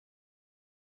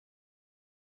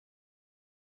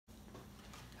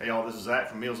Hey y'all, this is Zach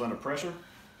from Meals Under Pressure.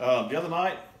 The other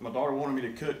night, my daughter wanted me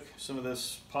to cook some of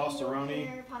this pastaroni.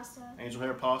 Angel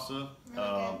hair pasta.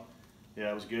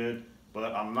 Yeah, it was good.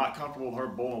 But I'm not comfortable with her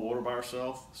boiling water by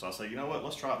herself. So I said, you know what,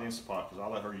 let's try it in the Instant Pot because I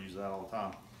let her use that all the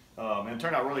time. And it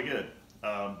turned out really good.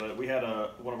 But we had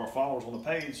one of our followers on the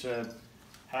page said,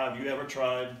 have you ever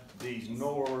tried these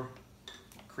Knorr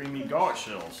creamy garlic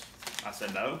shells? I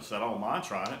said no, so I don't mind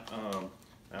trying it.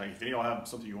 If any of y'all have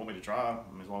something you want me to try,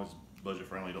 I mean, as long as it's budget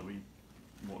friendly, don't be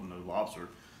wanting no lobster.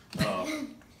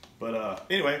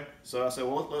 Anyway, so I said,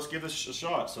 well, let's give this a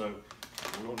shot. So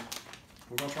we're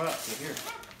gonna try it. So here,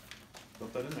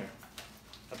 put that in there.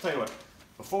 I'll tell you what,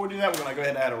 before we do that, we're gonna go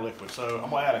ahead and add our liquid. So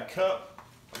I'm gonna add a cup.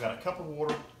 I've got a cup of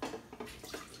water,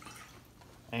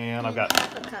 and I've got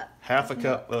half a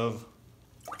cup of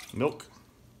milk.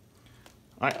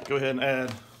 All right, go ahead and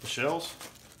add the shells.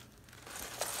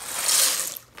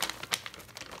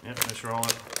 Yep, make sure all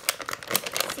that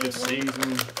good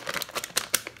seasoning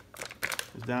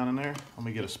is down in there. Let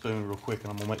me get a spoon real quick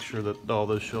and I'm gonna make sure that all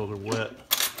those shells are wet.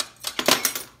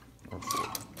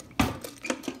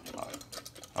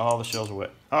 All the shells are wet.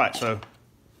 All right, so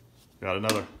got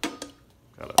a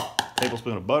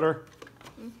tablespoon of butter.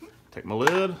 Take my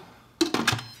lid,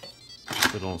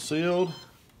 put it on sealed.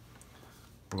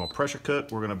 We're gonna pressure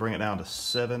cook. We're gonna bring it down to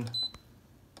 7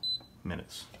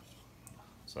 minutes.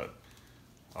 So,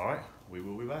 all right, we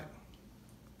will be back.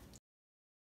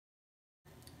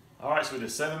 All right, so we did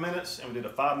 7 minutes and we did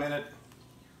a 5-minute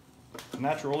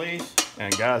natural release.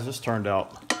 And guys, this turned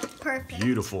out perfect.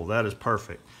 Beautiful. That is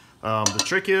perfect. The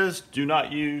trick is, do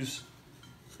not use,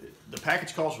 the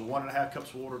package calls for 1.5 cups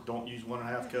of water. Don't use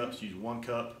 1.5 cups, use 1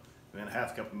 cup and then a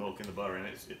half cup of milk in the butter, and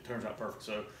it turns out perfect.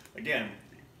 So again,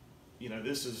 you know,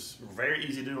 this is very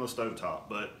easy to do on the stovetop,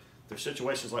 but there's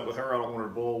situations like with her, I don't want her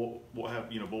to boil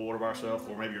water by herself,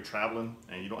 or maybe you're traveling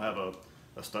and you don't have a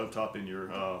stovetop in your,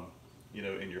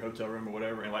 in your hotel room or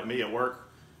whatever. And like me at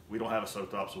work, we don't have a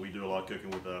stovetop, so we do a lot of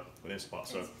cooking with Instant Pot.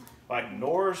 So like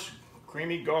Knorr's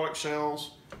creamy garlic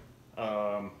shells.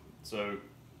 So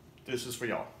this is for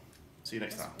y'all. See you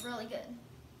next time. Really good.